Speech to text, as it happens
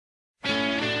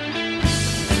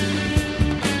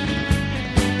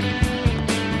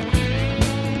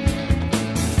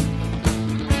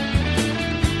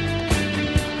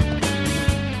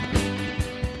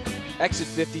Exit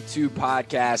 52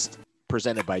 podcast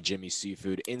presented by Jimmy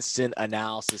Seafood. Instant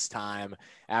analysis time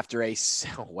after a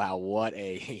what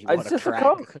a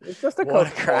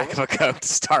crack of a Coke to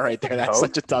start right there. That's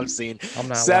such a tough scene. I'm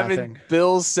not laughing.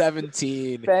 Bills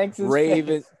 17, Thanks,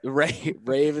 Ravens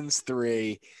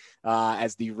 3.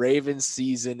 As the Ravens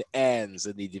season ends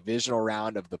in the divisional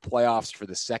round of the playoffs for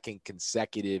the second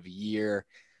consecutive year.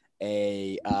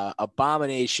 A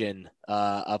abomination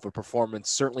of a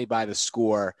performance, certainly by the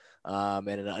score, and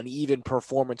an uneven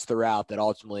performance throughout that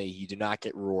ultimately you do not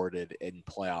get rewarded in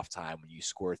playoff time when you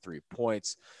score 3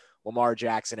 points. Lamar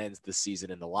Jackson ends the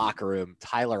season in the locker room.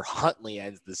 Tyler Huntley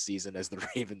ends the season as the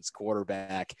Ravens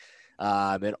quarterback.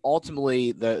 And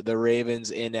ultimately, the Ravens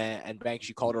and Banks,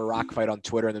 you called it a rock fight on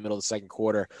Twitter in the middle of the second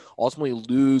quarter, ultimately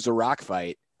lose a rock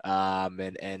fight.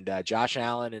 Josh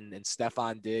Allen and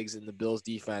Stephon Diggs and the Bills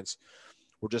defense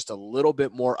were just a little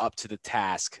bit more up to the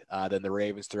task than the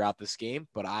Ravens throughout this game.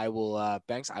 But I will,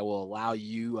 Banks, I will allow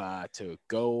you to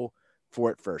go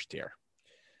for it first here.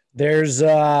 There's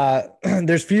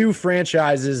few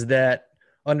franchises that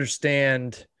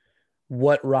understand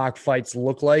what rock fights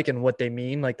look like and what they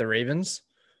mean, like the Ravens.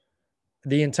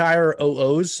 The entire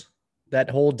 00s, that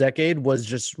whole decade was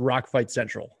just rock fight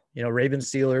central. Ravens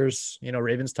Steelers,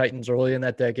 Ravens Titans early in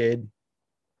that decade.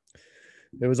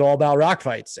 It was all about rock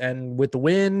fights. And with the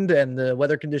wind and the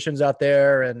weather conditions out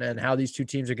there and how these two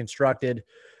teams are constructed,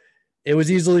 it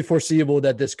was easily foreseeable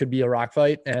that this could be a rock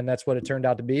fight. And that's what it turned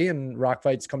out to be. And rock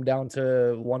fights come down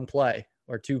to one play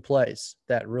or two plays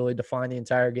that really define the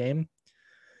entire game.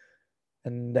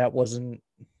 And that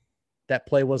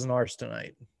play wasn't ours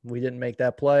tonight. We didn't make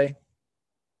that play.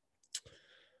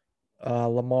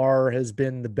 Lamar has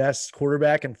been the best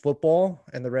quarterback in football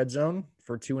in the red zone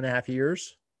for 2.5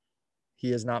 years.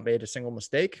 He has not made a single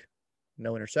mistake,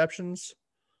 no interceptions.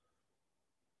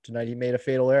 Tonight he made a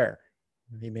fatal error.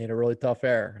 He made a really tough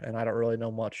error, and I don't really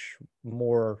know much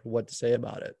more what to say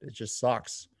about it. It just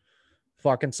sucks.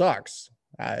 Fucking sucks.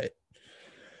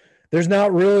 There's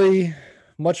not really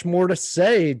much more to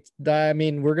say. I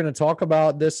mean, we're going to talk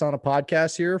about this on a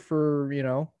podcast here for,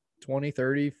 20,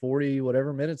 30, 40,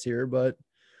 whatever minutes here. But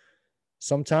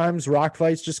sometimes rock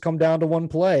fights just come down to one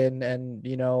play. And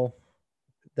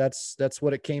that's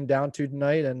what it came down to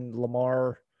tonight. And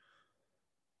Lamar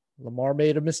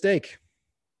made a mistake.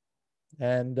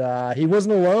 And he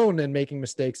wasn't alone in making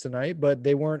mistakes tonight, but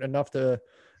they weren't enough to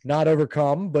not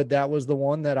overcome. But that was the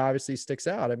one that obviously sticks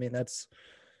out. I mean, that's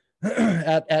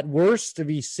at worst, if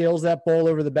he sails that ball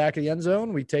over the back of the end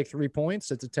zone, we take 3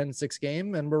 points. It's a 10-6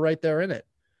 game, and we're right there in it.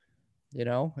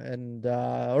 And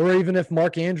or even if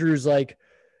Mark Andrews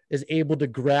is able to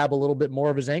grab a little bit more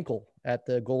of his ankle at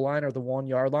the goal line or the 1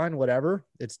 yard line, whatever,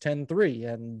 it's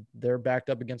 10-3 and they're backed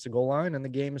up against the goal line and the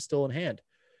game is still in hand.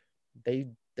 They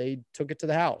took it to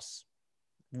the house.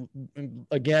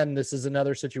 Again, this is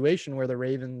another situation where the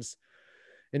Ravens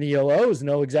in the OOs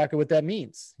know exactly what that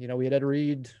means. We had Ed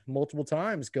Reed multiple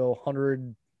times go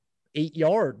 108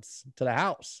 yards to the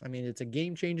house. I mean, it's a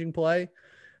game-changing play.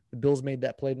 The Bills made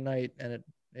that play tonight, and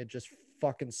it just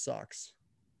fucking sucks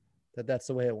that that's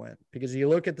the way it went. Because you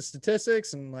look at the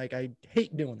statistics, and I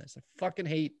hate doing this. I fucking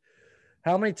hate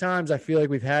how many times I feel like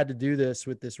we've had to do this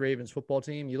with this Ravens football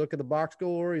team. You look at the box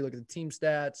score, you look at the team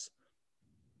stats.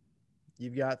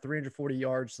 You've got 340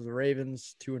 yards to the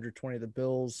Ravens, 220 to the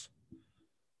Bills.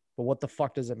 But what the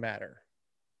fuck does it matter?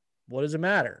 What does it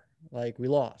matter? We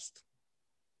lost.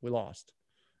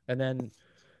 And then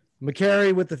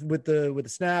McCary with the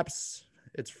snaps,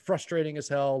 it's frustrating as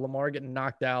hell. Lamar getting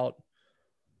knocked out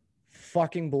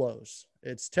fucking blows.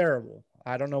 It's terrible.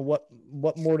 I don't know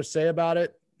what more to say about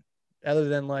it other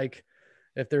than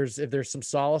if there's some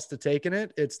solace to take in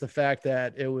it, it's the fact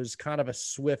that it was kind of a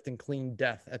swift and clean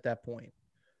death at that point.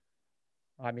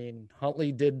 I mean,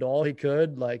 Huntley did all he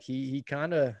could. He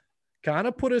kind of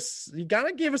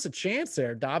gave us a chance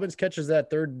there. Dobbins catches that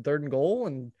third and goal,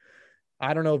 and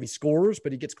I don't know if he scores,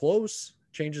 but he gets close,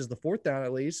 changes the fourth down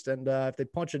at least. And if they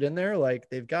punch it in there,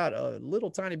 they've got a little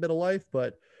tiny bit of life.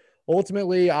 But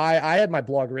ultimately, I had my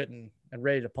blog written and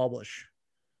ready to publish,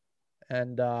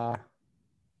 and I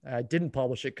didn't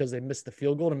publish it because they missed the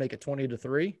field goal to make it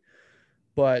 20-3.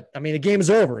 But I mean, the game is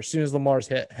over as soon as Lamar's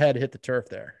head hit the turf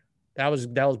there. That was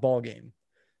ball game.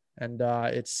 And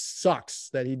it sucks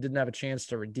that he didn't have a chance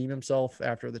to redeem himself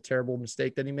after the terrible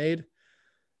mistake that he made.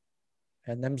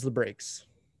 And them's the breaks.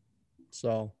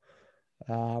 So,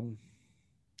 to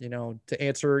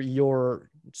answer your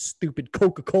stupid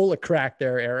Coca-Cola crack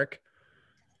there, Eric.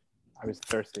 I was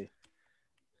thirsty.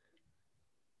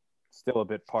 Still a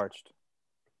bit parched.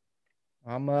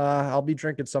 I'll be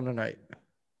drinking some tonight.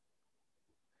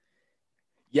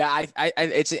 Yeah,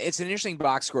 it's an interesting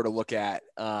box score to look at,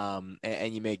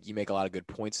 and you make a lot of good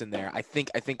points in there. I think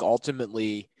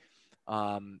ultimately,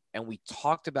 and we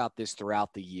talked about this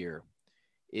throughout the year,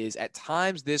 is at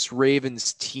times this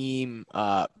Ravens team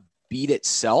beat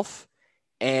itself,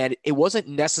 and it wasn't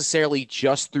necessarily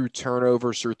just through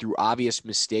turnovers or through obvious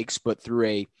mistakes, but through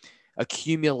a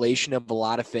accumulation of a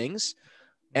lot of things.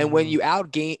 And when you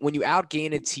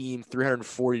outgain a team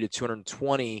 340 to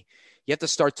 220, you have to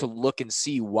start to look and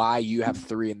see why you have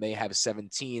 3 and they have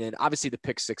 17. And obviously the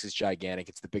pick 6 is gigantic.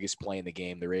 It's the biggest play in the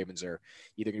game. The Ravens are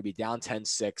either going to be down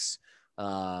 10-6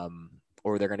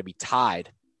 or they're going to be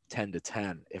tied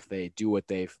 10-10 if they do what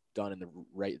they've done in the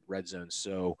red zone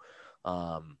so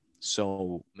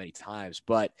many times.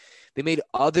 But they made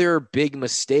other big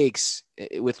mistakes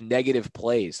with negative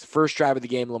plays. The first drive of the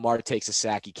game, Lamar takes a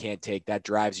sack he can't take. That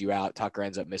drives you out. Tucker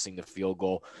ends up missing the field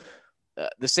goal.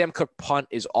 The Sam Cook punt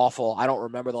is awful. I don't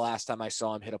remember the last time I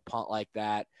saw him hit a punt like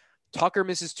that. Tucker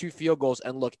misses 2 field goals,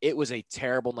 and look, it was a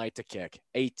terrible night to kick.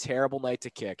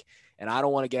 And I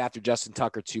don't want to get after Justin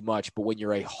Tucker too much, but when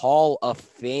you're a Hall of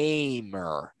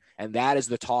Famer, and that is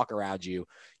the talk around you,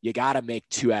 you got to make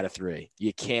 2 out of 3.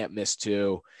 You can't miss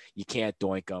 2. You can't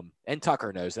doink them. And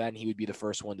Tucker knows that, and he would be the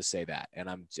first one to say that. And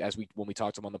when we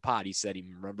talked to him on the pod, he said he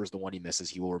remembers the one he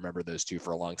misses. He will remember those 2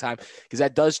 for a long time because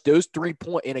that does those 3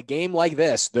 points in a game like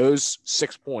this. Those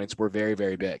 6 points were very,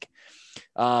 very big.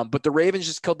 But the Ravens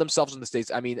just killed themselves in the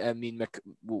States. I mean,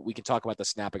 we can talk about the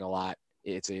snapping a lot.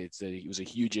 It was a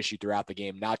huge issue throughout the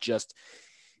game, not just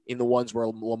in the ones where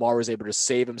Lamar was able to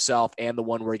save himself and the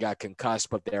one where he got concussed,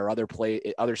 but there are other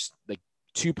like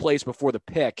 2 plays before the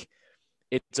pick.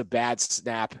 It's a bad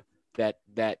snap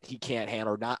that he can't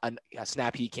handle, or not a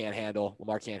snap he can't handle,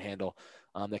 Lamar can't handle,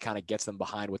 that kind of gets them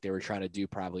behind what they were trying to do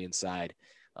probably inside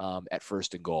at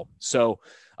 1st and goal. So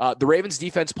the Ravens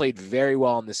defense played very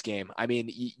well in this game. I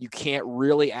mean, you can't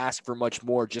really ask for much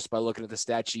more just by looking at the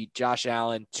stat sheet. Josh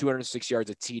Allen, 206 yards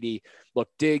at TD. Look,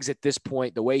 Diggs at this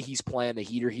point, the way he's playing, the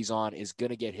heater he's on is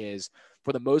going to get his.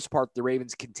 For the most part, the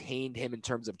Ravens contained him in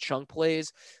terms of chunk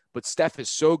plays, but Steph is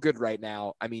so good right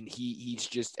now. I mean, he's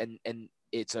just, and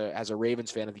it's as a Ravens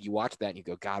fan, I think you watch that and you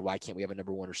go, God, why can't we have a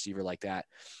number 1 receiver like that?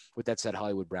 With that said,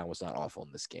 Hollywood Brown was not awful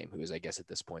in this game, who is, I guess, at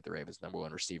this point, the Ravens' number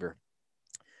 1 receiver.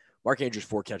 Mark Andrews,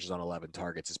 4 catches on 11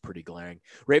 targets is pretty glaring.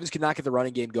 Ravens could not get the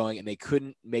running game going, and they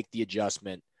couldn't make the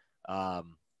adjustment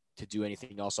to do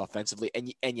anything else offensively.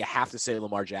 And you have to say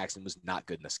Lamar Jackson was not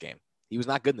good in this game. He was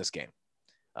not good in this game.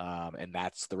 And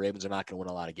the Ravens are not going to win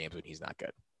a lot of games when he's not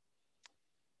good.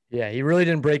 Yeah, he really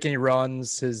didn't break any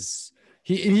runs.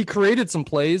 He created some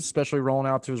plays, especially rolling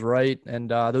out to his right, and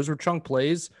those were chunk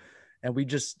plays, and it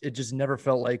just never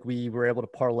felt like we were able to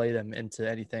parlay them into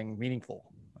anything meaningful.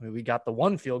 I mean, we got the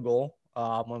 1 field goal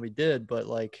when we did, but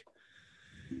like,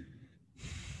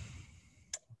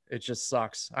 it just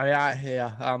sucks.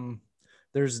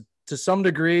 There's, to some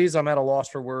degrees, I'm at a loss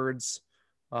for words.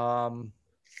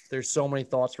 There's so many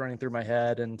thoughts running through my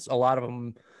head, and a lot of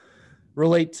them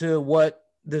relate to what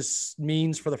this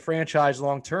means for the franchise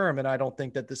long term. And I don't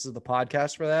think that this is the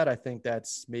podcast for that. I think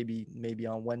that's maybe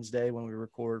on Wednesday when we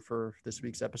record for this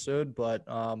week's episode. But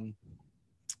I'm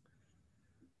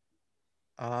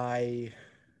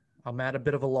at a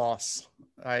bit of a loss.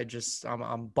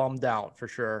 I'm bummed out for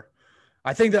sure.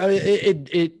 I think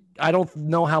that I don't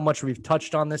know how much we've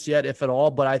touched on this yet, if at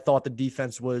all, but I thought the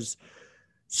defense was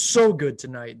so good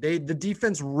tonight. The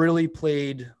defense really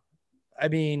played. I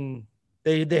mean,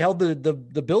 they held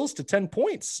the Bills to 10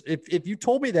 points. If you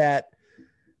told me that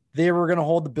they were going to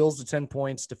hold the Bills to 10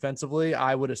 points defensively,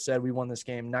 I would have said we won this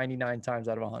game 99 times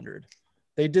out of 100.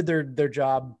 They did their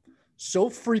job so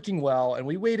freaking well, and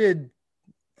we waited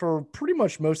for pretty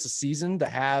much most of the season to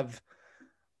have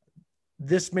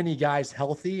this many guys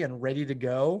healthy and ready to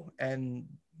go, and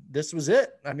this was it.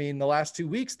 I mean, the last 2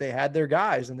 weeks they had their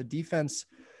guys, and the defense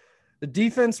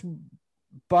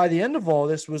by the end of all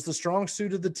this was the strong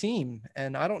suit of the team.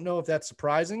 And I don't know if that's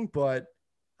surprising, but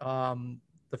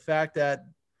the fact that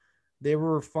they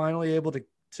were finally able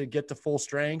to get to full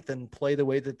strength and play the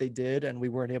way that they did, and we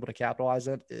weren't able to capitalize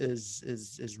it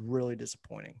is really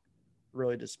disappointing.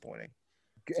 Really disappointing.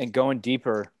 And going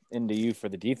deeper into you for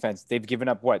the defense, they've given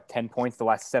up 10 points the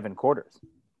last 7 quarters.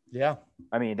 Yeah.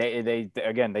 I mean,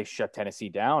 they shut Tennessee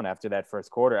down after that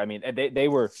first quarter. I mean, they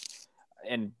were,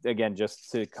 and again,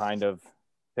 just to kind of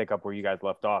pick up where you guys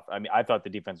left off. I mean, I thought the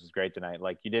defense was great tonight.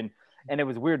 Like, you didn't, And it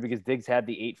was weird because Diggs had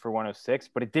the 8 for 106,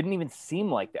 but it didn't even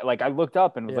seem like that. Like I looked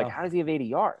up and was like, how does he have 80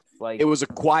 yards? Like it was a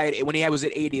quiet when he was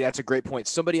at 80. That's a great point.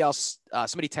 Somebody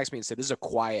texted me and said this is a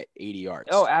quiet 80 yards.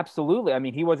 Oh, absolutely. I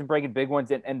mean, he wasn't breaking big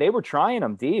ones, and they were trying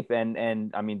them deep,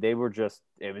 and I mean, it was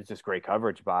just great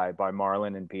coverage by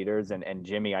Marlon and Peters and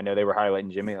Jimmy. I know they were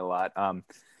highlighting Jimmy a lot.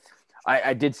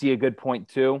 I did see a good point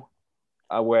too,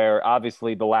 where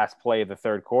obviously the last play of the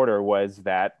third quarter was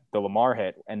the Lamar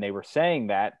hit, and they were saying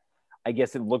that I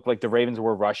guess it looked like the Ravens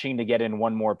were rushing to get in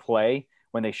one more play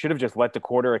when they should have just let the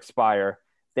quarter expire.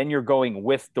 Then you're going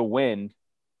with the wind,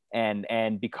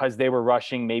 and because they were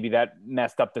rushing, maybe that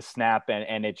messed up the snap,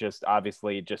 and it just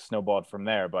snowballed from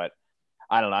there. But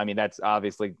I don't know. I mean, that's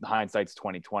obviously hindsight's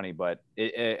 2020, but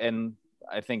and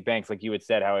I think Banks, like you had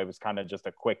said, how it was kind of just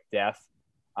a quick death.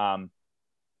 I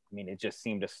mean, it just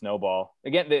seemed to snowball.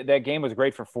 Again, that game was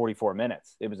great for 44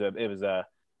 minutes. The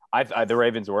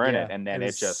Ravens were in it, and then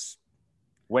it just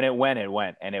when it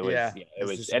went, and it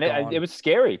was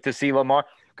scary to see Lamar,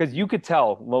 because you could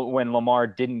tell when Lamar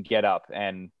didn't get up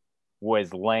and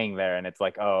was laying there, and it's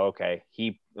like, oh, okay,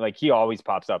 he always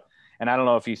pops up. And I don't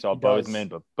know if you saw Bozeman,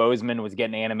 but Bozeman was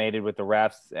getting animated with the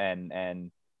refs,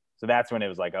 and so that's when it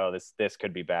was like, oh, this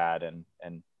could be bad. And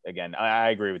again,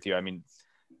 I agree with you. I mean,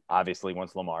 obviously,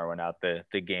 once Lamar went out, the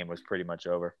game was pretty much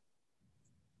over.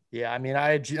 Yeah, I mean,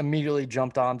 I immediately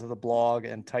jumped onto the blog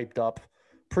and typed up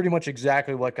pretty much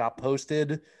exactly what got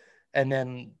posted. And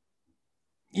then,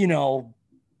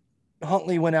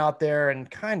 Huntley went out there and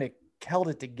kind of held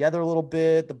it together a little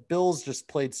bit. The Bills just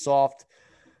played soft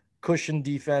cushion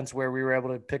defense where we were able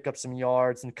to pick up some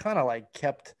yards and kind of like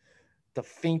kept the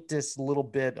faintest little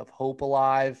bit of hope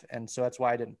alive. And so that's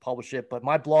why I didn't publish it. But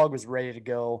my blog was ready to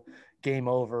go game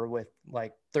over with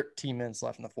like 13 minutes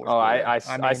left in the fourth quarter. I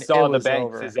saw the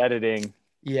Banks' editing.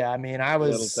 Yeah, I mean,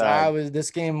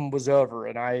 this game was over,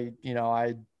 and I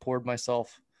poured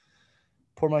myself,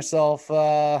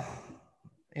 a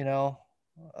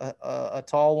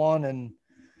tall one, and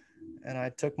I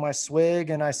took my swig,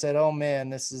 and I said, "Oh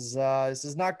man, this is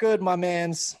not good, my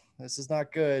mans. This is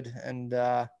not good." And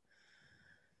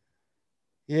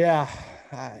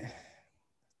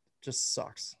just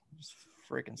sucks. Just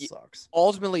freaking sucks.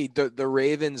 Ultimately, the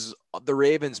Ravens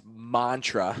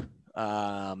mantra,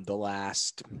 the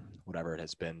last whatever it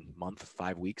has been, month,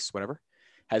 5 weeks, whatever,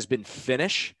 has been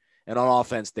finish. And on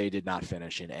offense, they did not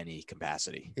finish in any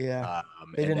capacity. Yeah,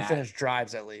 they didn't finish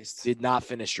drives, at least. Did not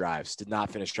finish drives.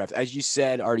 As you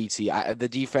said, RDT, the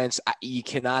defense, you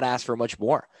cannot ask for much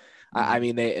more. Mm-hmm. I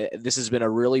mean, this has been a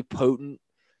really potent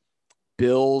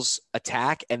Bills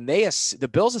attack, and the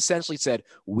Bills essentially said,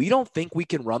 we don't think we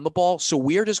can run the ball, so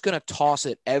we're just going to toss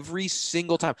it every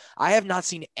single time. I have not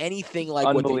seen anything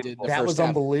like what they did in the first half. That was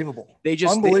unbelievable. They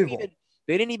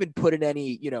didn't even put in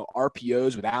any,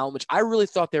 RPOs with Allen, which I really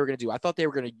thought they were going to do. I thought they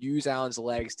were going to use Allen's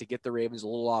legs to get the Ravens a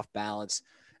little off balance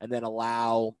and then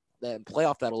allow them play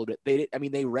off that a little bit.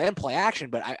 They ran play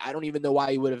action, but I don't even know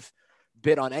why he would have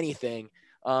bid on anything.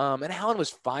 And Allen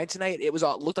was fine tonight. It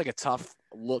looked like a tough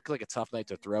night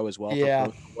to throw as well for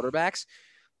both quarterbacks.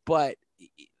 But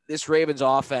this Ravens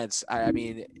offense,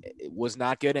 it was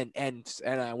not good. And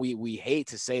we hate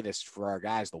to say this for our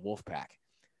guys, the Wolfpack,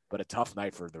 but a tough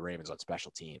night for the Ravens on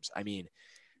special teams. I mean,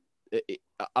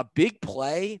 a big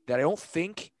play that I don't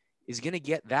think is going to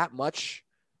get that much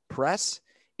press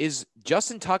is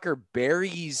Justin Tucker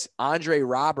buries Andre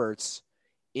Roberts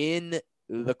in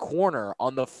the corner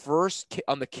on the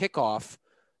kickoff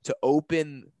to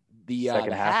open the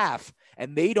second half,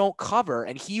 and they don't cover,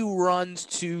 and he runs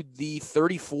to the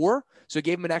 34, so it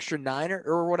gave him an extra 9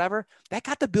 or whatever. That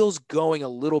got the Bills going a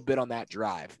little bit on that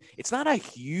drive. It's not a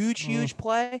huge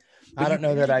play. I don't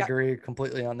know that I agree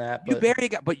completely on that.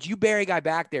 But you bury a guy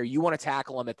back there, you want to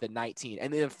tackle him at the 19,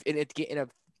 and then in a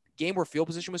game where field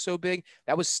position was so big,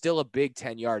 that was still a big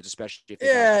 10 yards, especially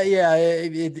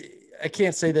if I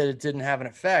can't say that it didn't have an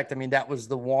effect. I mean, that was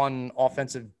the one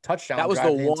offensive touchdown. That was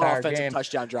drive the one offensive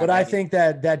touchdown drive. But I think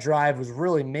that drive was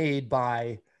really made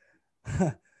by,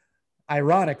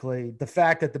 ironically, the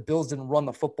fact that the Bills didn't run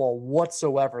the football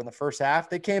whatsoever in the first half.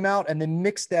 They came out and they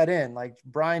mixed that in. Like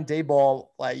Brian Daboll,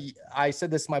 like I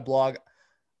said this in my blog,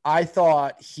 I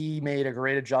thought he made a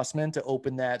great adjustment to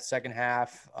open that second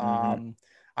half. Mm-hmm.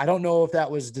 I don't know if that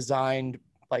was designed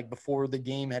like before the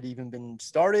game had even been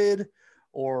started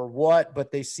or what, but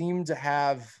they seem to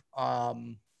have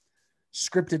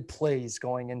scripted plays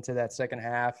going into that second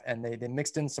half, and they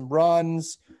mixed in some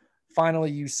runs. Finally,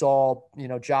 you saw,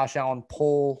 Josh Allen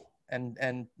pull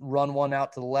and run one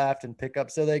out to the left and pick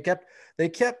up. So they kept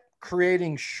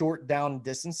creating short down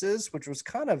distances, which was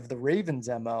kind of the Ravens'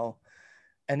 MO,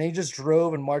 and they just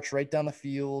drove and marched right down the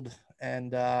field.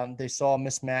 and they saw a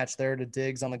mismatch there to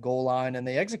Diggs on the goal line, and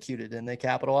they executed and they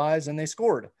capitalized and they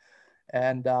scored.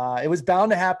 And it was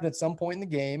bound to happen at some point in the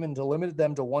game, and to limit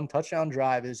them to one touchdown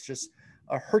drive is just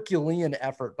a Herculean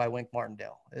effort by Wink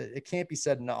Martindale. It can't be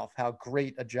said enough how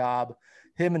great a job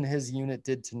him and his unit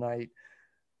did tonight.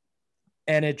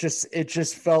 And it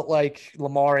just felt like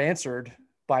Lamar answered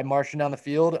by marching down the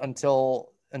field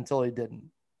until he didn't.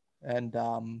 And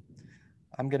I'm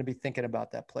going to be thinking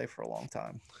about that play for a long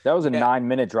time. That was a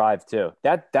 9-minute drive too.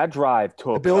 That drive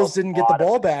took. The Bills didn't get the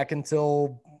ball back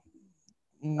until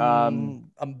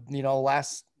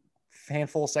last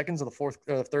handful of seconds of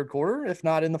the third quarter, if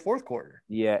not in the fourth quarter.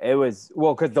 Yeah, it was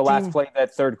because the last play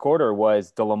that third quarter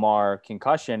was the Lamar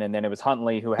concussion, and then it was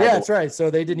Huntley who had. Yeah, that's right. So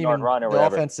they didn't even run or the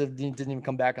whatever. Offensive didn't even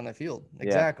come back on the field.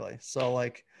 Exactly. Yeah. So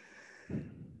like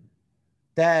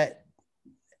that,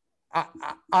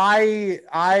 I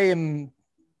am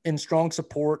in strong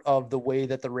support of the way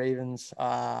that the Ravens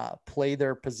play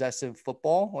their possessive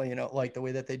football. Like the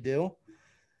way that they do.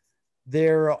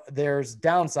 There's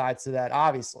downsides to that,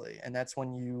 obviously, and that's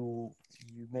when you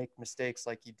make mistakes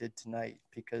like you did tonight,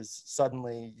 because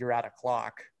suddenly you're out of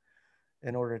clock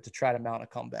in order to try to mount a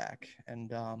comeback.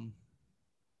 And a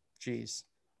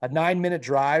 9-minute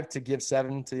drive to give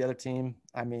 7 to the other team,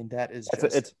 I mean, that is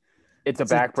just it's a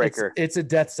backbreaker. It's a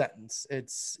death sentence.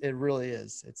 It really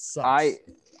is. It sucks.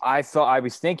 I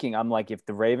was thinking, I'm like, if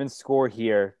the Ravens score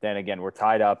here, then again we're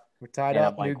tied up. We're tied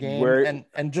up, new game.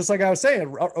 And just like I was saying,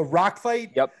 a rock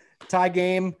fight, tie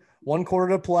game, 1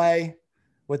 quarter to play.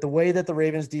 With the way that the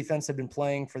Ravens defense had been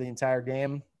playing for the entire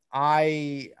game,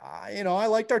 I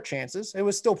liked our chances. It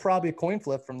was still probably a coin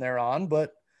flip from there on,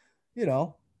 but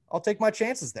I'll take my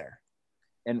chances there.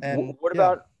 And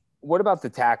what about the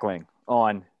tackling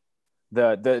on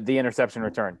the interception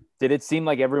return? Did it seem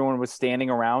like everyone was standing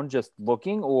around just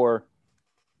looking, or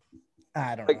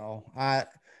I don't know.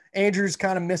 Andrews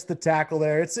kind of missed the tackle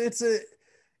there. It's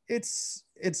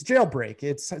jailbreak.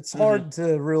 It's hard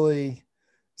to really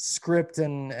script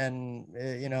and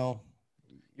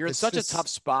you're in such a tough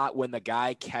spot when the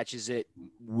guy catches it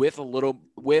with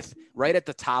right at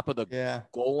the top of the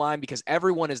goal line, because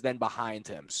everyone is then behind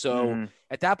him. So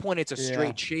at that point, it's a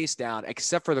straight chase down,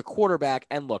 except for the quarterback.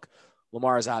 And look,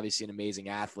 Lamar is obviously an amazing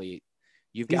athlete.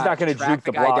 He's not going to juke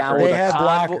the guy down with a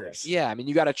convoy. Blockers. Yeah, I mean,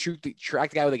 you got to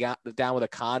track the guy down with a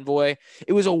convoy.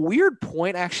 It was a weird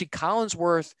point, actually.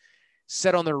 Collinsworth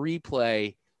said on the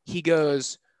replay, he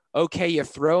goes, "Okay, you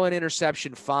throw an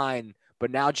interception, fine,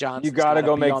 but now Johnson's you got to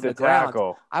go make the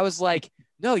tackle." I was like,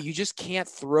 no, you just can't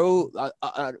throw.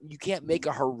 You can't make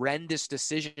a horrendous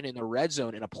decision in the red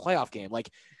zone in a playoff game. Like,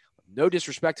 no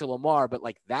disrespect to Lamar, but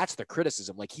like that's the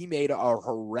criticism. Like, he made a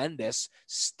horrendous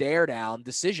stare down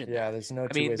decision. Yeah, there's no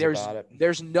two ways about it.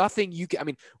 There's nothing you can. I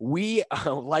mean, we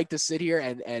like to sit here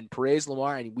and praise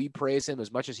Lamar, and we praise him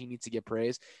as much as he needs to get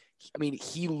praised. I mean,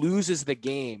 he loses the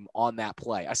game on that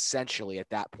play, essentially, at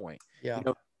that point. Yeah.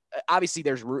 Obviously,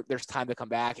 there's time to come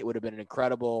back. It would have been an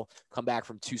incredible comeback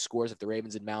from 2 scores if the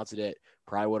Ravens had mounted it.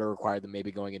 Probably would have required them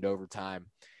maybe going into overtime.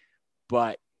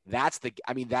 But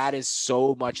that is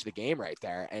so much the game right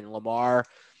there. And Lamar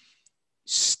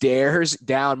stares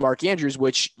down Mark Andrews,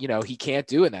 which, he can't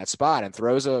do in that spot, and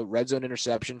throws a red zone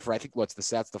interception for, I think,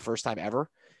 that's the first time ever.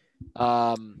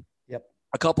 Yep.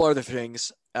 A couple other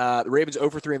things. The Ravens 0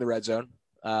 for 3 in the red zone.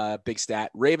 Big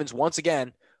stat. Ravens, once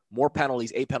again, more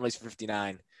penalties, 8 penalties for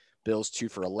 59. Bills 2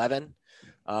 for 11.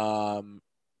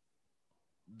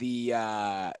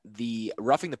 The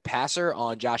roughing the passer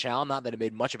on Josh Allen, not that it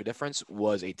made much of a difference,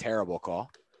 was a terrible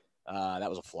call. That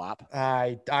was a flop.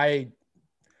 It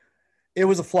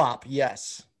was a flop.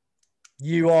 Yes.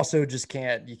 You also just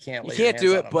can't. You can't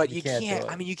do it, but you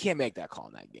can't. I mean, you can't make that call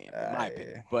in that game, in my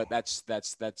opinion. But that's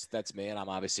me, and I'm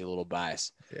obviously a little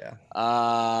biased. Yeah. It's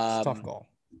a tough call.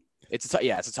 It's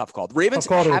a tough call. The Ravens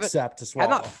have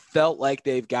not felt like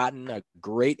they've gotten a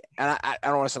great, and I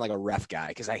don't want to sound like a ref guy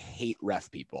because I hate ref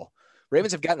people.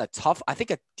 Ravens have gotten a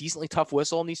decently tough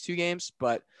whistle in these 2 games,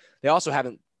 but they also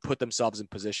haven't put themselves in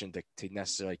position to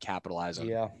necessarily capitalize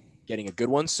on getting a good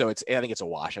one. So I think it's a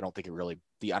wash. I don't think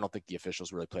the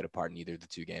officials really played a part in either of the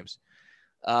 2 games,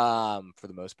 for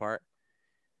the most part.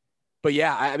 But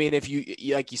yeah, I mean, if you,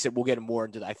 like you said, we'll get more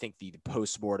into, I think, the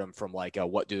post-mortem from like,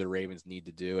 what do the Ravens need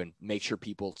to do, and make sure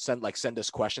people send us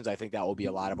questions. I think that will be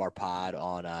a lot of our pod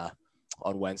on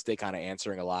Wednesday, kind of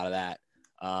answering a lot of that.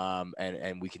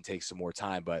 And we can take some more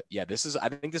time, but yeah, I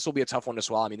think this will be a tough one to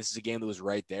swallow. I mean, this is a game that was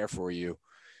right there for you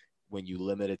when you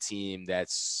limit a team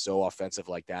that's so offensive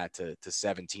like that to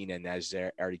 17. And as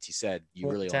RDT said,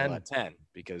 you really only let 10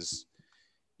 because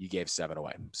you gave 7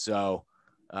 away. So,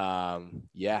 I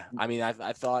mean,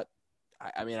 I thought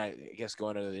I mean, I guess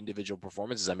going to the individual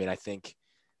performances, I mean, I think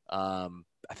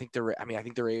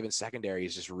the Ravens secondary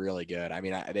is just really good. I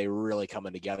mean, they really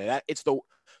coming together. That it's the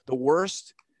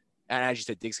worst. And as you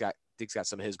said, Diggs got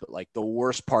some of his, but like the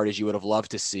worst part is you would have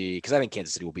loved to see, because I think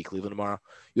Kansas City will beat Cleveland tomorrow.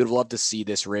 You would have loved to see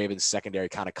this Ravens secondary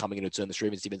kind of coming into its own. This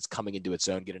Ravens defense coming into its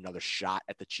own, get another shot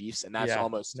at the Chiefs, and that's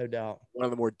almost no doubt one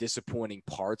of the more disappointing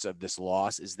parts of this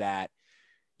loss is that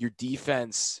your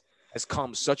defense has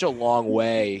come such a long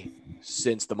way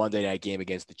since the Monday night game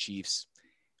against the Chiefs.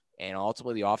 And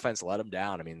ultimately, the offense let them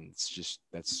down. I mean,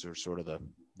 that's sort of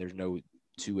there's no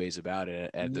two ways about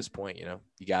it at this point. You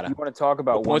want to talk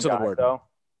about points one on guy, the board. though.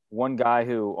 One guy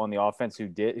who on the offense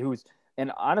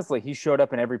and honestly, he showed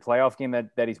up in every playoff game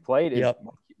that he's played is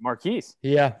Marquise.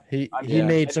 Yeah, he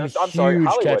made some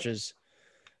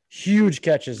huge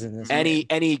catches in this game.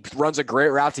 And he runs a great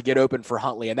route to get open for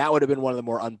Huntley, and that would have been one of the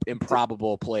more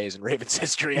improbable plays in Ravens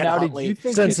history. Now, Huntley, did you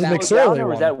think since the McSorley or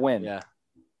was that win? Yeah.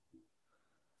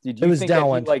 Did you think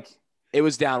downwind. It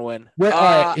was downwind. Well,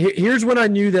 all right, here's when I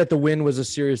knew that the wind was a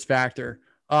serious factor.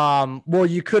 Well,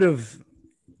 you could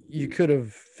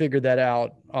have figured that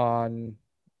out on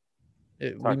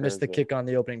it. We missed the kick on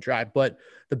the opening drive, but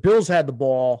the Bills had the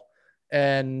ball,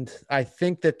 and I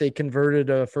think that they converted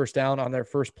a first down on their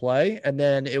first play, and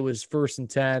then it was 1st and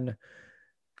 10.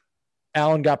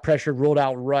 Allen got pressured, rolled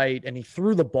out right, and he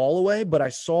threw the ball away, but I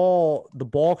saw the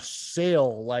ball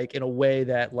sail like in a way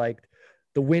that like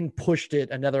the wind pushed it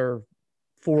another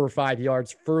 4 or 5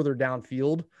 yards further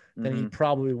downfield than he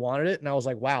probably wanted it. And I was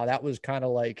like, wow, that was kind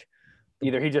of like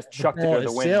either he just chucked it or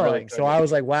the wind really. So I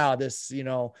was like, wow, this,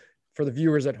 for the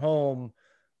viewers at home,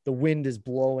 the wind is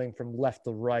blowing from left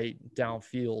to right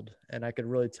downfield. And I could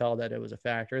really tell that it was a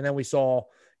factor. And then we saw,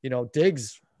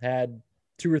 Diggs had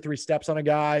 2 or 3 steps on a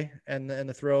guy and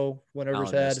the throw went over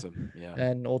his head. Yeah.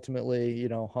 And ultimately,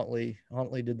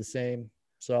 Huntley did the same.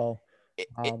 So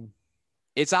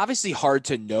it's obviously hard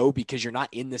to know because you're not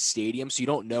in the stadium, so you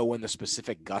don't know when the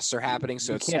specific gusts are happening.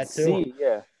 So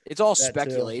it's all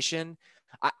speculation.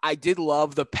 I did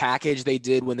love the package they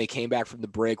did when they came back from the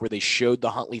break where they showed the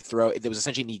Huntley throw. It was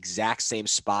essentially in the exact same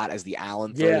spot as the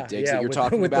Allen throw to Diggs that you're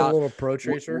talking about. The little pro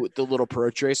tracer. With the little pro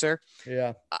tracer.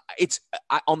 Yeah.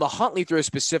 On the Huntley throw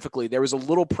specifically, there was a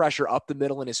little pressure up the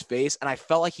middle in his face, and I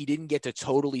felt like he didn't get to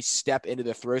totally step into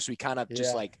the throw, so he kind of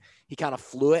he kind of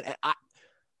flew it. And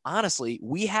honestly,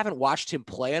 we haven't watched him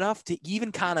play enough to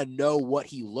even kind of know what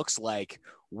he looks like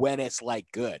when it's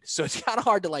like good. So it's kind of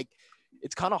hard to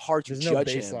There's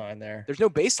judge no baseline him. there. There's no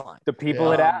baseline. The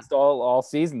people had asked all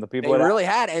season. The people they really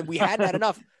had, and we hadn't had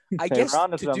enough. I guess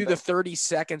to do the 30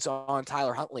 seconds on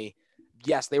Tyler Huntley,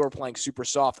 yes, they were playing super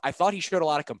soft. I thought he showed a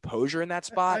lot of composure in that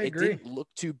spot. It didn't look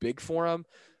too big for him.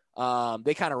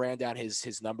 They kind of ran down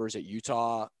his numbers at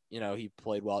Utah. He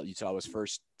played well at Utah. It was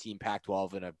first team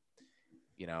Pac-12 in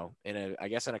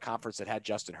a conference that had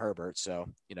Justin Herbert. So,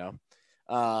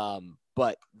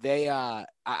 but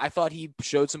I thought he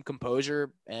showed some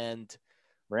composure and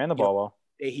ran the ball well.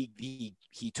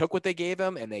 He took what they gave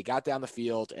him and they got down the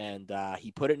field and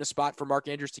he put it in a spot for Mark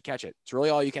Andrews to catch it. It's really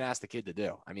all you can ask the kid to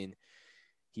do. I mean,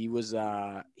 he was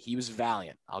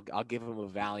valiant. I'll give him a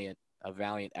valiant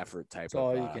effort type. It's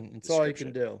all you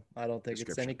can do. I don't think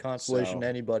it's any consolation to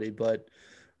anybody, but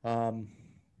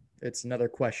it's another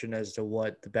question as to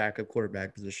what the backup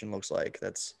quarterback position looks like.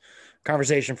 That's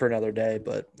conversation for another day,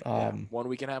 but one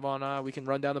we can have on we can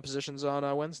run down the positions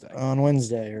on Wednesday. On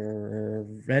Wednesday or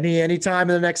any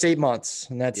time in the next 8 months.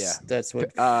 And that's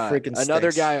what freaking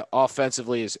another stinks. guy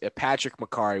offensively is Patrick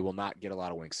McCarry will not get a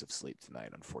lot of winks of sleep tonight,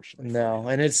 unfortunately. No,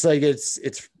 and it's like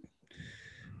it's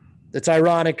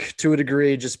ironic to a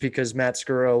degree just because Matt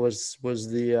Skura was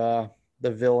the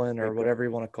villain or whatever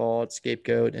you want to call it,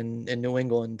 scapegoat in New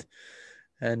England.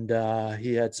 And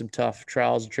he had some tough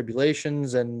trials and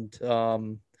tribulations. And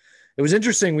it was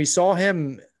interesting. We saw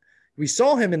him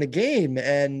in the game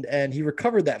and he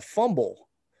recovered that fumble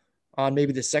on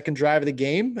maybe the second drive of the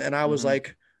game. And I was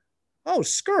like, oh,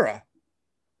 Skura,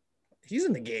 he's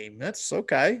in the game. That's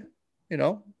okay.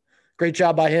 Great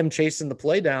job by him chasing the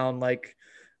play down,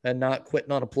 and not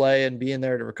quitting on a play and being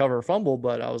there to recover a fumble.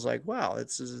 But I was like, wow,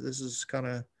 this is kind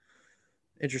of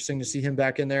interesting to see him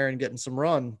back in there and getting some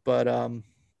run. But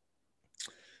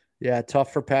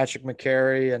tough for Patrick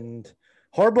McCarry and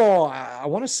Harbaugh. I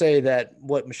want to say that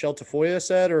what Michelle Tafoya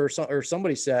said or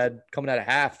somebody said coming out of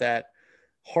half that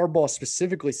Harbaugh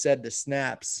specifically said the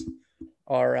snaps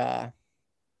are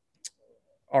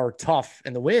tough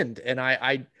in the wind. And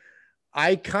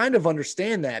I kind of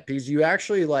understand that because you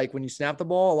actually when you snap the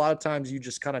ball, a lot of times you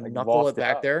just kind of knuckle it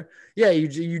back there. Yeah.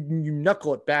 You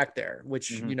knuckle it back there,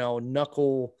 which,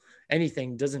 knuckle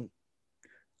anything doesn't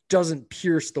doesn't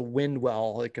pierce the wind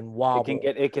well. It can wobble.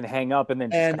 It can hang up and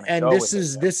then just and go this with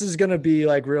is it. this is going to be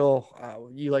like real.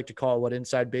 You like to call it what,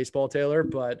 inside baseball, Taylor,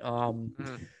 but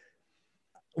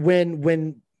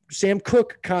when Sam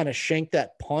Cook kind of shanked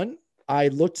that punt, I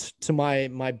looked to my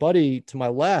buddy to my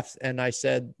left and I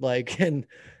said, like, and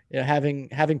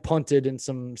having punted in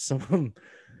some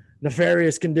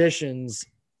nefarious conditions,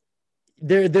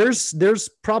 there's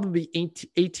probably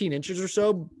 18 inches or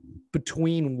so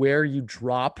between where you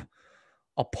drop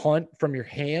a punt from your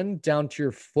hand down to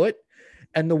your foot,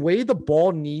 and the way the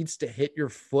ball needs to hit your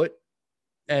foot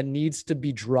and needs to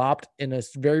be dropped in a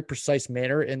very precise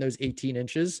manner in those 18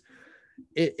 inches,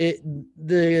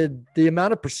 the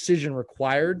amount of precision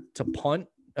required to punt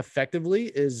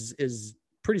effectively is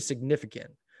pretty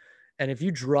significant. And if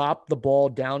you drop the ball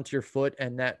down to your foot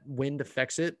and that wind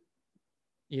affects it,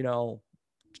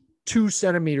 2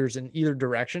 centimeters in either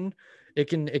direction, it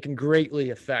can greatly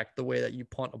affect the way that you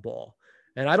punt a ball.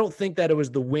 And I don't think that it was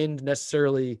the wind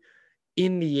necessarily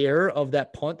in the air of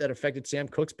that punt that affected Sam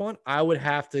Cook's punt. I would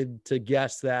have to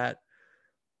guess that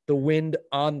the wind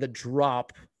on the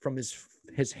drop from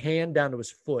his hand down to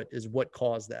his foot is what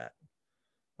caused that.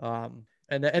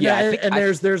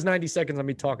 There's 90 seconds on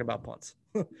me talking about punts.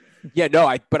 Yeah, no,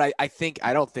 I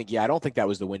don't think that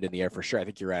was the wind in the air for sure. I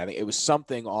think you're right. I think it was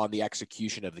something on the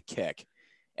execution of the kick.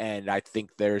 And I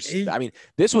think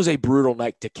this was a brutal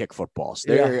night to kick footballs.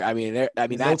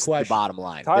 That's the bottom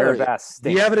line. Tyler Bass,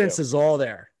 the evidence is all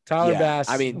there. Tyler Bass.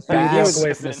 I mean, Bass,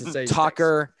 away from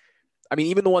Tucker. I mean,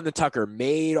 even the one that Tucker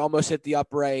made almost hit the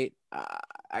upright.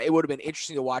 It would have been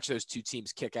interesting to watch those two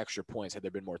teams kick extra points had there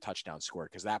been more touchdowns scored,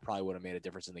 because that probably would have made a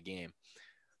difference in the game.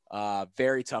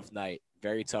 Very tough night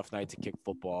to kick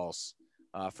footballs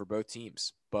for both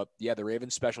teams. But yeah, the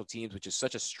Ravens special teams, which is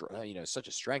such a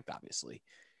strength, obviously,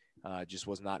 just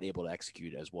was not able to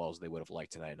execute as well as they would have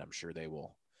liked tonight. And I'm sure they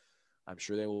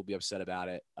will be upset about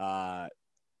it.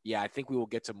 Yeah, I think we will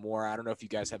get to more. I don't know if you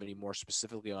guys have any more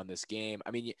specifically on this game.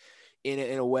 I mean,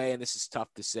 in a way, and this is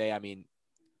tough to say, I mean,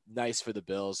 nice for the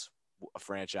Bills, a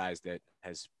franchise that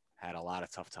has had a lot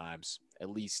of tough times, at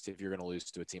least if you're going to lose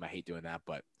to a team. I hate doing that,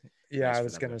 but yeah, nice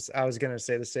I was going to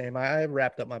say the same. I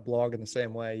wrapped up my blog in the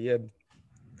same way.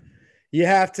 You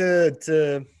have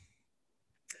to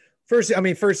first you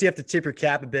have to tip your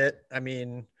cap a bit. I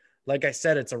mean, like I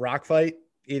said, it's a rock fight.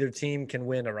 Either team can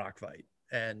win a rock fight.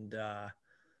 And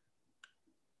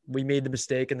we made the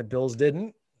mistake and the Bills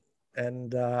didn't.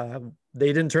 And they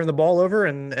didn't turn the ball over,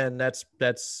 and that's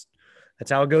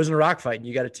how it goes in a rock fight. And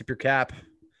you got to tip your cap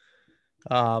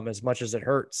as much as it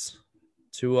hurts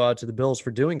to the Bills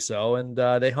for doing so. And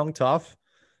they hung tough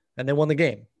and they won the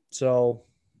game. So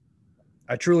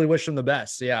I truly wish them the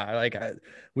best. Yeah,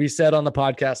 we said on the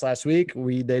podcast last week,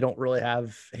 they don't really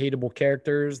have hateable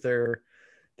characters. They're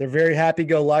very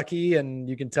happy-go-lucky, and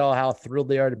you can tell how thrilled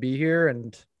they are to be here.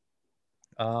 And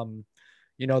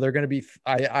they're going to be.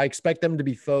 I expect them to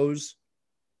be foes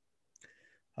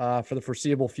for the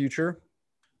foreseeable future,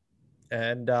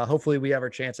 and hopefully we have our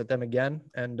chance at them again.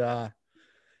 And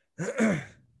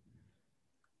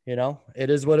it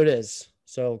is what it is.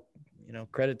 So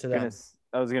credit to them.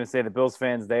 I was going to say, the Bills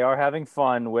fans, they are having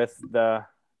fun with the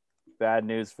bad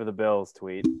news for the Bills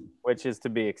tweet, which is to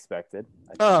be expected.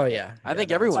 Oh yeah. I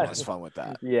think everyone has fun with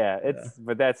that. Yeah.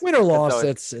 But that's win or loss.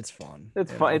 It's fun.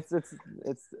 It's fun.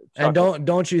 It's and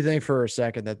don't you think for a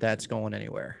second that that's going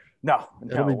anywhere? No,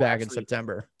 it'll be back in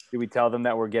September. Do we tell them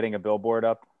that we're getting a billboard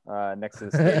up next to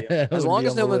the stadium? As long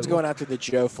as no one's going after the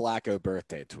Joe Flacco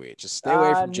birthday tweet, just stay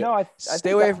away from Joe.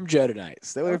 Stay away from Joe tonight.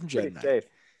 Stay away from Joe tonight. Safe.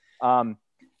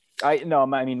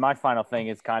 My final thing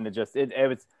is kind of just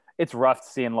it's rough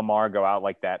seeing Lamar go out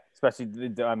like that,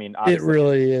 especially. I mean, it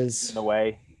really is in a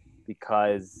way,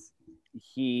 because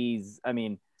he's. I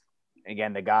mean,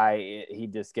 again, the guy, he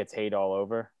just gets hate all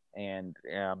over, and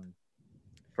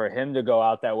for him to go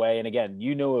out that way, and again,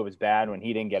 you knew it was bad when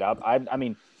he didn't get up. I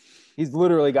mean, he's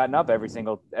literally gotten up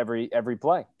every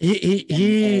play.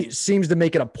 He seems to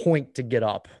make it a point to get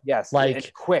up. Yes, like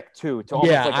it's quick too.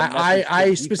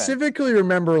 I specifically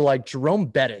remember like Jerome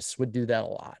Bettis would do that a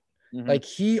lot. Mm-hmm. Like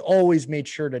he always made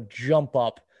sure to jump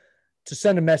up to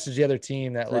send a message to the other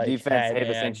team that the defense, hey,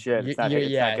 this ain't shit. It's not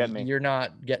getting me. You're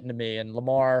not getting to me. And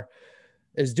Lamar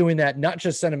is doing that, not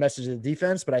just send a message to the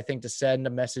defense, but I think to send a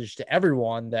message to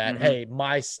everyone that, mm-hmm. hey,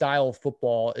 my style of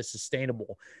football is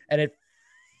sustainable. And it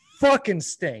fucking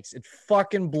stinks. It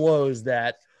fucking blows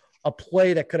that a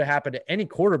play that could have happened to any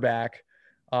quarterback.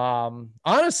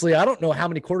 Honestly, I don't know how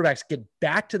many quarterbacks get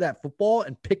back to that football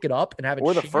and pick it up and have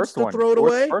a chance to throw it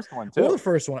away. Or the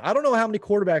first one. I don't know how many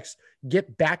quarterbacks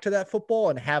get back to that football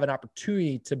and have an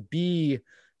opportunity to be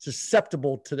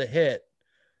susceptible to the hit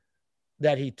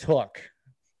that he took.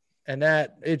 And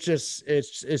that it's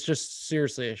just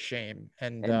seriously a shame.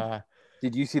 And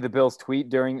did you see the Bills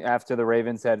tweet after the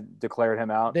Ravens had declared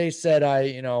him out? They said,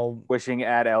 wishing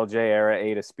at LJ Era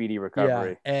 8 a speedy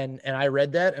recovery. Yeah, and I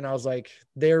read that and I was like,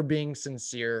 they're being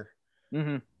sincere.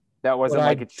 Mm-hmm. That wasn't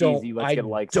like a cheesy let's get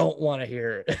likes. I don't want to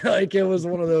hear it. Like it was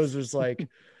one of those just like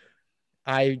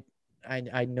I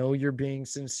know you're being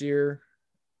sincere,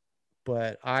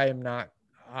 but I am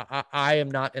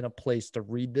not in a place to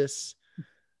read this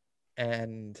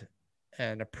and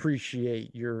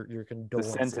appreciate your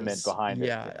condolences. The sentiment behind it.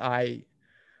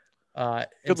 Yeah.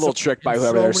 Good little trick by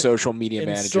whoever their social media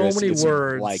manager is. So many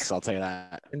words, likes, I'll tell you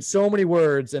that. In so many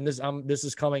words, and this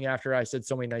is coming after I said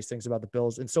so many nice things about the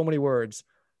Bills. In so many words,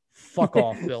 fuck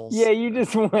off, Bills. Yeah, you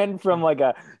just went from like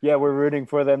we're rooting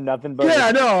for them, nothing but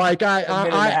like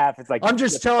it's like I'm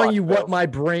just telling you what my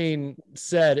brain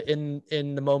said in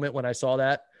the moment when I saw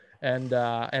that. And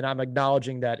I'm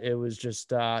acknowledging that it was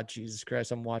just Jesus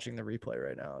Christ. I'm watching the replay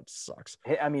right now. It sucks.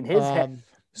 I mean, his head,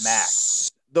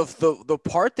 Max. The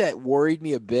part that worried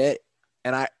me a bit,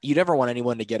 and you never want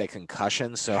anyone to get a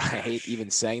concussion, so I hate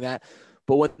even saying that.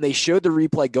 But when they showed the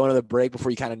replay going to the break before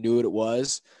you kind of knew what it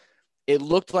was, it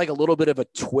looked like a little bit of a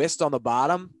twist on the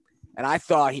bottom, and I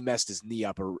thought he messed his knee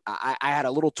up. I had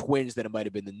a little twinge that it might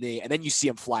have been the knee, and then you see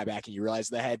him fly back and you realize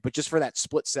the head. But just for that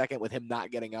split second with him not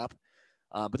getting up.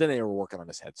 But then they were working on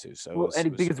his head too. So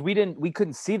because we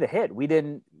couldn't see the hit. We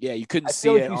didn't. Yeah, you couldn't see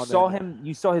like it.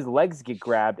 You saw his legs get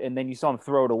grabbed, and then you saw him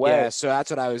throw it away. Yeah, so that's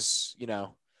what I was. You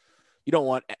don't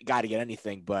want a guy to get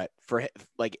anything, but for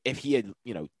like if he had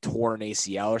torn an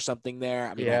ACL or something there,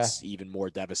 I mean that's even more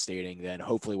devastating than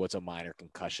hopefully what's a minor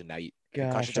concussion. Now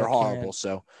concussions are horrible,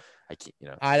 so I can't.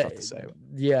 It's tough to say.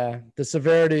 Yeah, the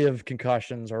severity of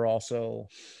concussions are also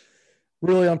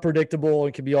really unpredictable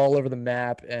and can be all over the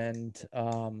map. And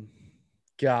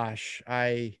gosh,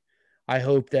 I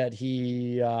hope that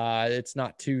he it's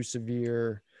not too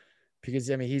severe, because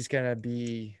I mean he's gonna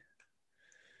be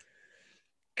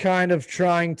kind of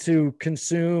trying to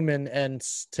consume and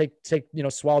take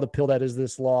swallow the pill that is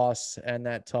this loss and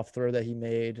that tough throw that he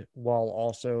made, while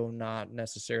also not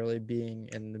necessarily being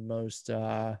in the most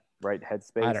right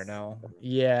headspace. I don't know.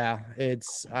 Yeah,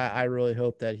 I really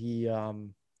hope that he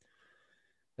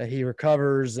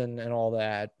recovers and all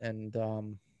that. And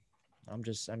I'm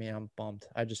bummed.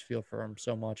 I just feel for him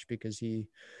so much, because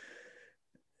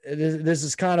this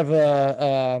is kind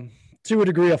of to a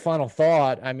degree, a final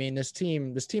thought. I mean, this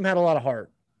team had a lot of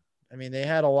heart. I mean, they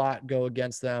had a lot go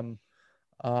against them.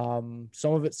 Some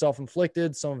of it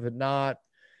self-inflicted, some of it not.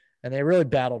 And they really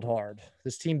battled hard.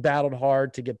 This team battled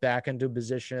hard to get back into a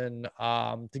position,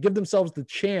 to give themselves the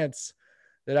chance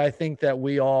that I think that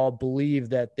we all believe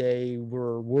that they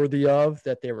were worthy of,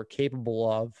 that they were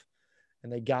capable of.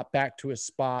 And they got back to a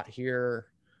spot here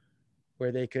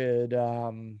where they could,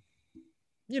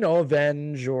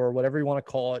 avenge, or whatever you want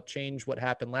to call it, change what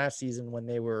happened last season when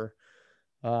they were,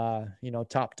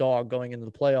 top dog going into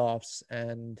the playoffs.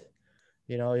 And,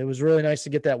 it was really nice to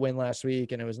get that win last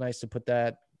week. And it was nice to put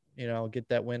that, get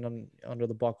that win under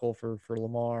the buckle for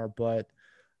Lamar. But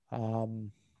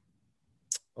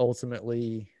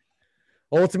ultimately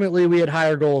we had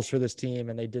higher goals for this team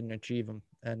and they didn't achieve them.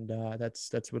 And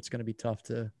that's what's going to be tough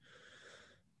to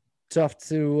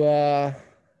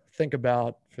think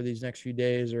about for these next few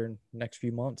days or next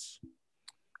few months.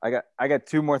 I got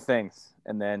two more things,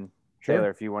 and then Sure. Taylor,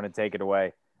 if you want to take it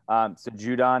away. So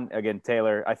Judon, again,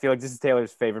 Taylor, I feel like this is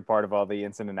Taylor's favorite part of all the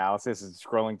instant analysis, is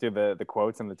scrolling through the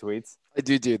quotes and the tweets. I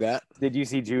do that. Did you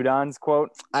see Judon's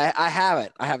quote? I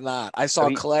haven't. I have not. I saw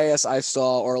Calais. I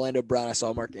saw Orlando Brown. I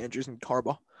saw Mark Andrews and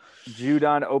Harbaugh.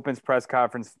 Judon opens press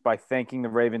conference by thanking the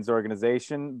Ravens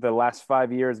organization. The last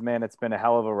 5 years, man, it's been a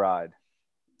hell of a ride.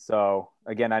 So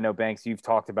again, I know Banks, you've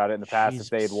talked about it in the past. Jesus.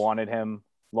 If they had wanted him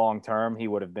long term, they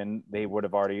would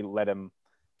have already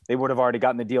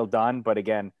gotten the deal done. But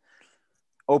again,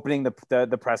 opening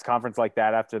the press conference like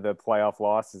that after the playoff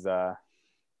loss is I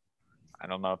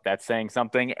don't know if that's saying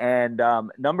something. And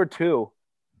number two,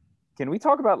 can we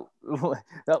talk about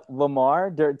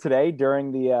Lamar today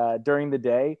during the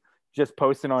day, just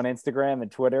posting on Instagram and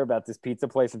Twitter about this pizza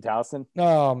place in Towson?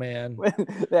 Oh man,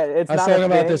 I was talking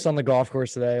about this on the golf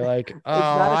course today. Like,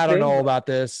 I don't know about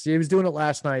this. He was doing it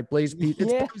last night. Blaze Pizza.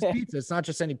 It's Blaze Pizza. It's not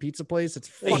just any pizza place. It's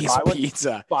Blaze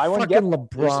Pizza. Fucking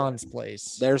LeBron's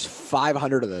place. There's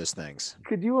 500 of those things.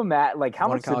 Could you imagine? Like, how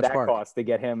much did that cost to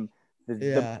get him?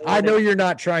 I know you're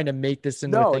not trying to make this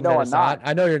into a thing that it's not.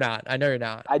 I know you're not.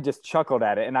 I just chuckled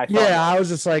at it, and I thought, I was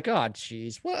just like, oh,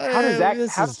 geez. How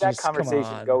does that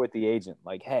conversation go with the agent?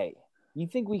 Like, hey, you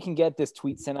think we can get this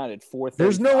tweet sent out at 4:30?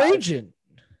 There's no agent.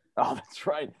 Oh, that's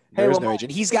right. There Hey, is no Lamar,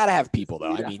 agent. He's got to have people,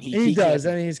 though. I mean, He does.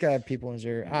 can't. I mean, he's got people in his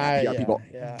ear. PR people.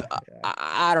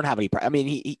 I don't have any. I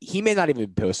mean, he may not even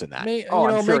be posting that. Oh,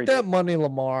 I'm sure make that money,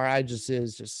 Lamar. Is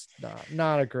just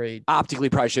not a great. Optically,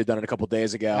 probably should have done it a couple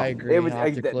days ago. I agree. It was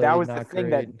that was the thing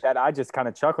that I just kind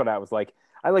of chuckled at. Was like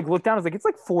I looked down. I was like, it's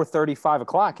like 4:30, 5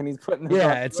 o'clock, and he's putting.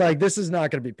 It's like this is not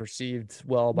going to be perceived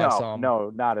well by some.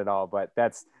 No, not at all. But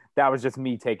that was just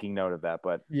me taking note of that.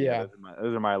 But yeah,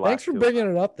 those are my last. Thanks for bringing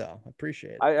it up, though. I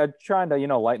appreciate it. I'm trying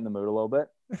to lighten the mood a little bit.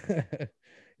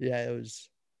 Yeah, it was.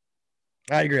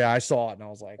 I agree. I saw it and I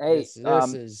was like, hey, this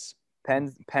is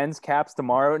Pens Caps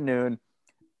tomorrow at noon.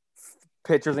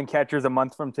 Pitchers and catchers a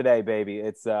month from today, baby.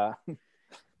 It's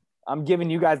I'm giving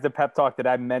you guys the pep talk that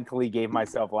I mentally gave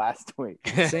myself last week.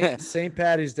 St.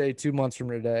 Patty's Day 2 months from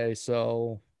today,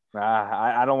 so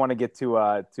I don't want to get too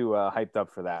hyped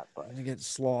up for that, but I get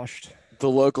sloshed. The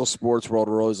local sports world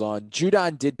rolls on.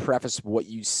 Judon did preface what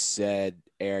you said,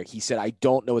 Eric. He said, "I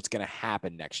don't know what's going to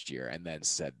happen next year," and then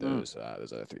said those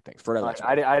other three things.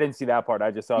 I didn't see that part. I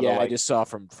just saw. I just saw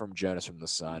from Jonas from the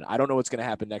Sun. I don't know what's going to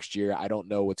happen next year. I don't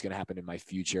know what's going to happen in my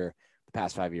future. The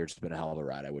past 5 years has been a hell of a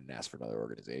ride. I wouldn't ask for another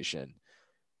organization.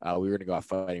 We were going to go out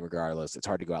fighting regardless. It's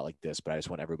hard to go out like this, but I just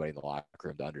want everybody in the locker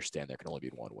room to understand there can only be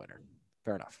one winner.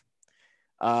 Fair enough.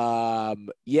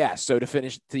 So to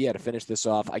finish this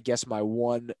off, I guess my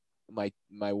one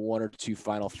or two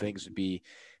final things would be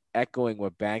echoing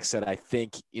what Banks said. I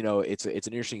think, it's an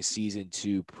interesting season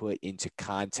to put into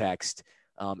context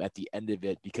at the end of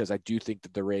it, because I do think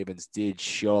that the Ravens did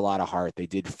show a lot of heart. They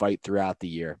did fight throughout the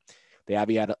year. They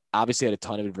obviously had a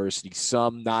ton of adversity,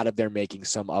 some not of their making,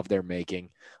 some of their making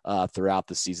throughout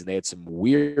the season. They had some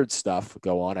weird stuff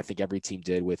go on. I think every team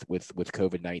did with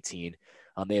COVID-19.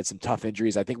 They had some tough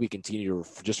injuries. I think we continue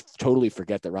to just totally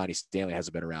forget that Ronnie Stanley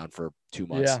hasn't been around for 2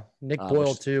 months. Yeah, Nick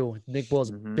Boyle too. Nick Boyle's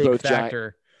a big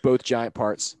factor. Both giant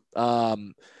parts.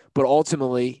 But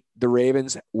ultimately, the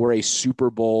Ravens were a Super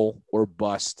Bowl or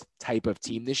bust type of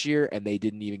team this year, and they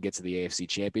didn't even get to the AFC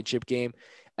Championship game.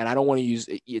 And I don't want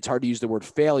to it's hard to use the word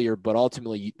failure, but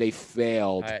ultimately they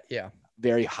failed.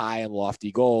 Very high and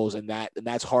lofty goals, and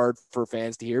that's hard for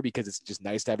fans to hear, because it's just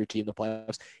nice to have your team in the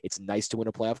playoffs. It's nice to win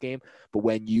a playoff game, but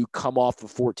when you come off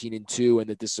of 14-2 and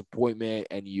the disappointment,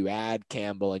 and you add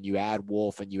Campbell and you add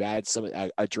Wolf and you add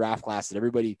a draft class that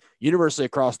everybody universally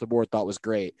across the board thought was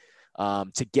great,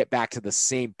 to get back to the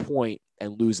same point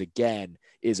and lose again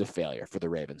is a failure for the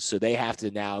Ravens. So they have to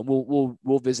now, and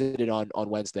we'll visit it on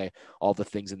Wednesday, all the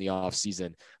things in the off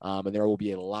season, and there will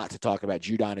be a lot to talk about.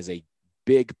 Judon is a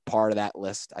big part of that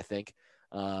list, I think,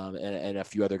 and a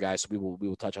few other guys. So we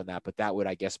will touch on that, but that would,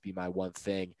 I guess, be my one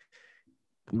thing.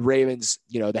 Ravens,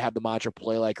 they have the mantra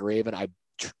 "play like a Raven." I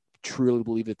truly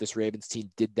believe that this Ravens team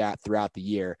did that throughout the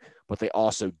year, but they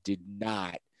also did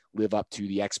not live up to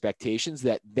the expectations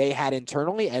that they had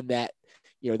internally, and that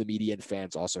the media and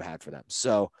fans also had for them.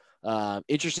 So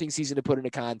interesting season to put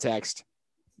into context.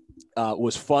 It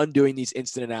was fun doing these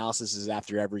instant analyses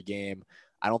after every game.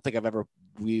 I don't think I've ever,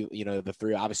 the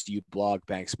three, obviously you blog,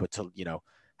 Banks, but to,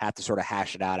 have to sort of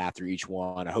hash it out after each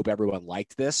one. I hope everyone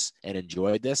liked this and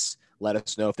enjoyed this. Let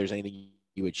us know if there's anything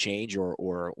you would change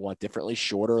or want differently,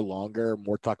 shorter, longer,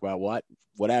 more talk about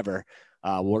whatever.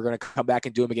 We're going to come back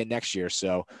and do them again next year.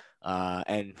 So,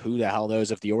 and who the hell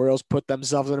knows if the Orioles put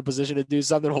themselves in a position to do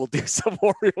something, we'll do some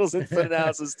Orioles instant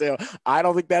analysis too. I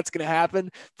don't think that's going to happen,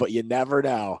 but you never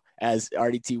know. As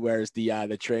RDT wears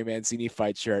the Trey Mancini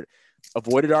fight shirt.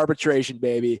 Avoided arbitration,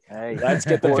 baby. Hey, let's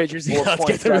get the pitchers. Let's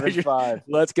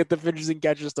get the pitchers and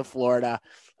catchers to Florida,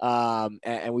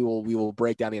 and we will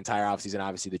break down the entire offseason.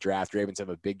 Obviously, the draft. Ravens have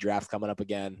a big draft coming up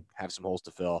again. Have some holes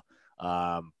to fill,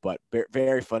 but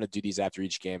very fun to do these after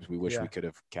each game. We wish we could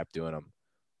have kept doing them.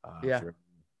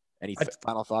 Any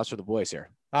final thoughts for the boys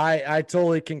here? I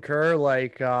totally concur.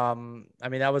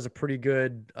 That was a pretty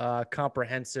good,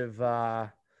 comprehensive,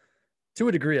 to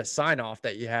a degree, a sign off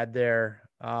that you had there.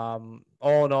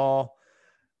 All in all,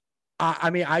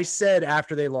 I said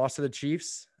after they lost to the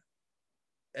Chiefs,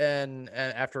 and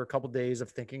after a couple of days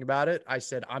of thinking about it, I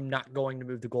said, I'm not going to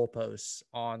move the goalposts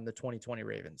on the 2020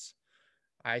 Ravens.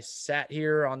 I sat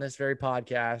here on this very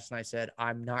podcast and I said,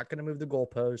 I'm not going to move the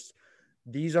goalposts.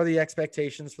 These are the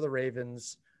expectations for the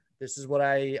Ravens. This is what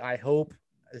I hope.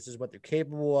 This is what they're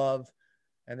capable of.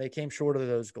 And they came short of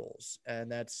those goals.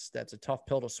 And that's a tough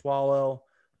pill to swallow.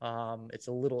 It's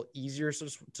a little easier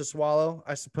to swallow,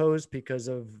 I suppose, because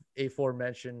of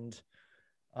aforementioned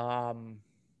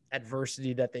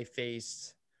adversity that they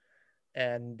faced.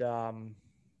 And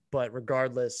but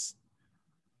regardless,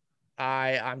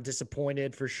 I'm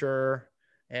disappointed for sure.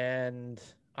 And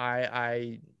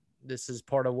I this is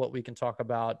part of what we can talk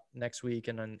about next week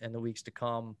and the weeks to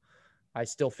come. I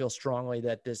still feel strongly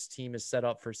that this team is set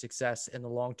up for success in the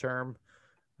long term.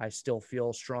 I still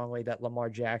feel strongly that Lamar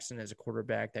Jackson is a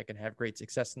quarterback that can have great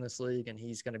success in this league, and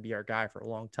he's going to be our guy for a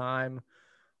long time.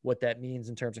 What that means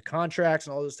in terms of contracts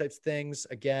and all those types of things,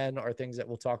 again, are things that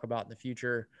we'll talk about in the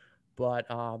future. But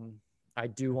I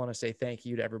do want to say thank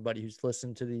you to everybody who's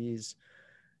listened to these.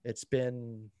 It's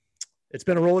been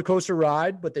a roller coaster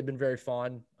ride, but they've been very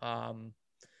fun. And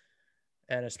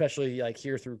especially like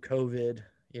here through COVID,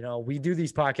 we do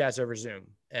these podcasts over Zoom,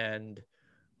 and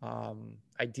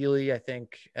ideally, I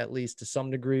think at least to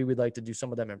some degree, we'd like to do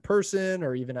some of them in person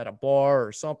or even at a bar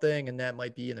or something. And that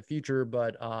might be in the future,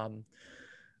 but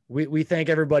we thank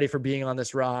everybody for being on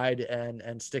this ride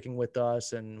and sticking with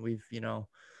us. And we've,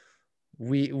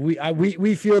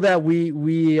 we feel that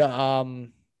we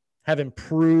have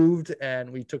improved, and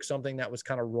we took something that was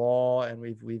kind of raw, and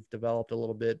we've developed a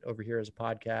little bit over here as a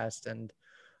podcast. And,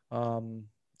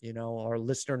 our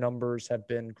listener numbers have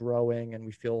been growing, and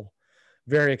we feel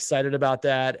very excited about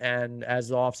that. And as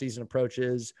the off season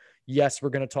approaches, yes, we're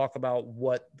going to talk about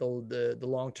what the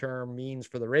long-term means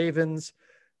for the Ravens.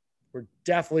 We're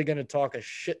definitely going to talk a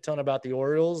shit ton about the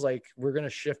Orioles. Like, we're going to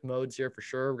shift modes here for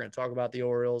sure. We're going to talk about the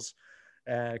Orioles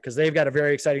because they've got a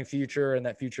very exciting future, and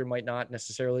that future might not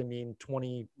necessarily mean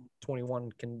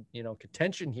 2021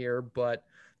 contention here, but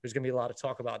there's going to be a lot of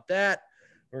talk about that.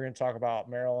 We're going to talk about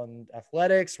Maryland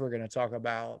athletics. We're going to talk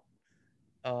about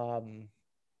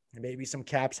maybe some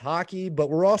Caps hockey, but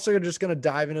we're also just going to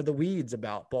dive into the weeds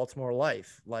about Baltimore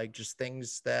life, like just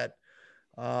things that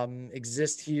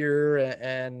exist here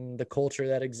and the culture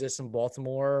that exists in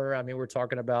Baltimore. I mean, we're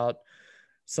talking about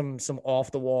some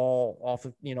off the wall,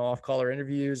 off color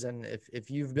interviews. And if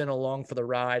you've been along for the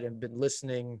ride and been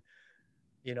listening,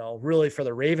 really for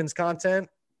the Ravens content,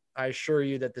 I assure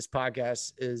you that this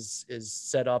podcast is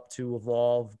set up to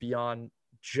evolve beyond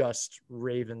just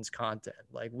Ravens content.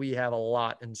 Like, we have a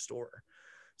lot in store.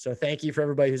 So thank you for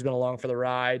everybody who's been along for the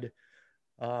ride.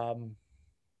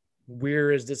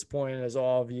 We're as disappointed as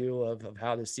all of you of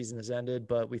how this season has ended,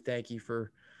 but we thank you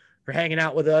for hanging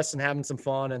out with us and having some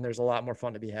fun. And there's a lot more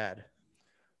fun to be had.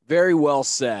 Very well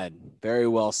said. Very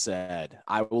well said.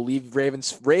 I will leave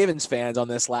Ravens fans on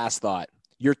this last thought.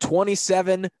 Your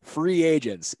 27 free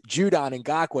agents: Judon,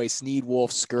 Ngakoue, Snead,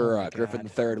 Wolf, Skura, Griffin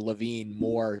III, Levine,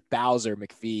 Moore, Bowser,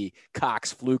 McPhee,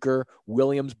 Cox, Fluker,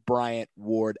 Williams, Bryant,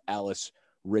 Ward, Ellis,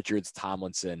 Richards,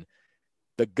 Tomlinson,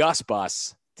 the Gus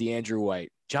Bus, DeAndrew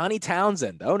White, Johnny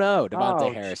Townsend. Oh no,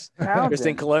 Devontae Harris,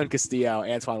 Kristen Colon Castillo,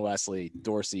 Antoine Wesley,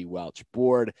 Dorsey, Welch.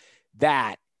 Board.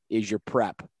 That is your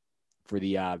prep for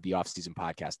the off-season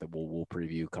podcast that we'll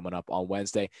preview coming up on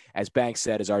Wednesday. As Banks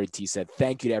said, as RDT said,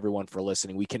 thank you to everyone for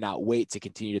listening. We cannot wait to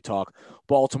continue to talk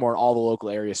Baltimore and all the local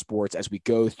area sports as we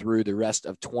go through the rest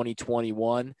of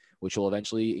 2021, which will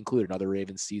eventually include another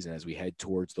Ravens season as we head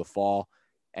towards the fall.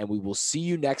 And we will see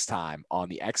you next time on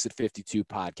the Exit 52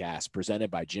 podcast presented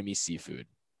by Jimmy's Seafood.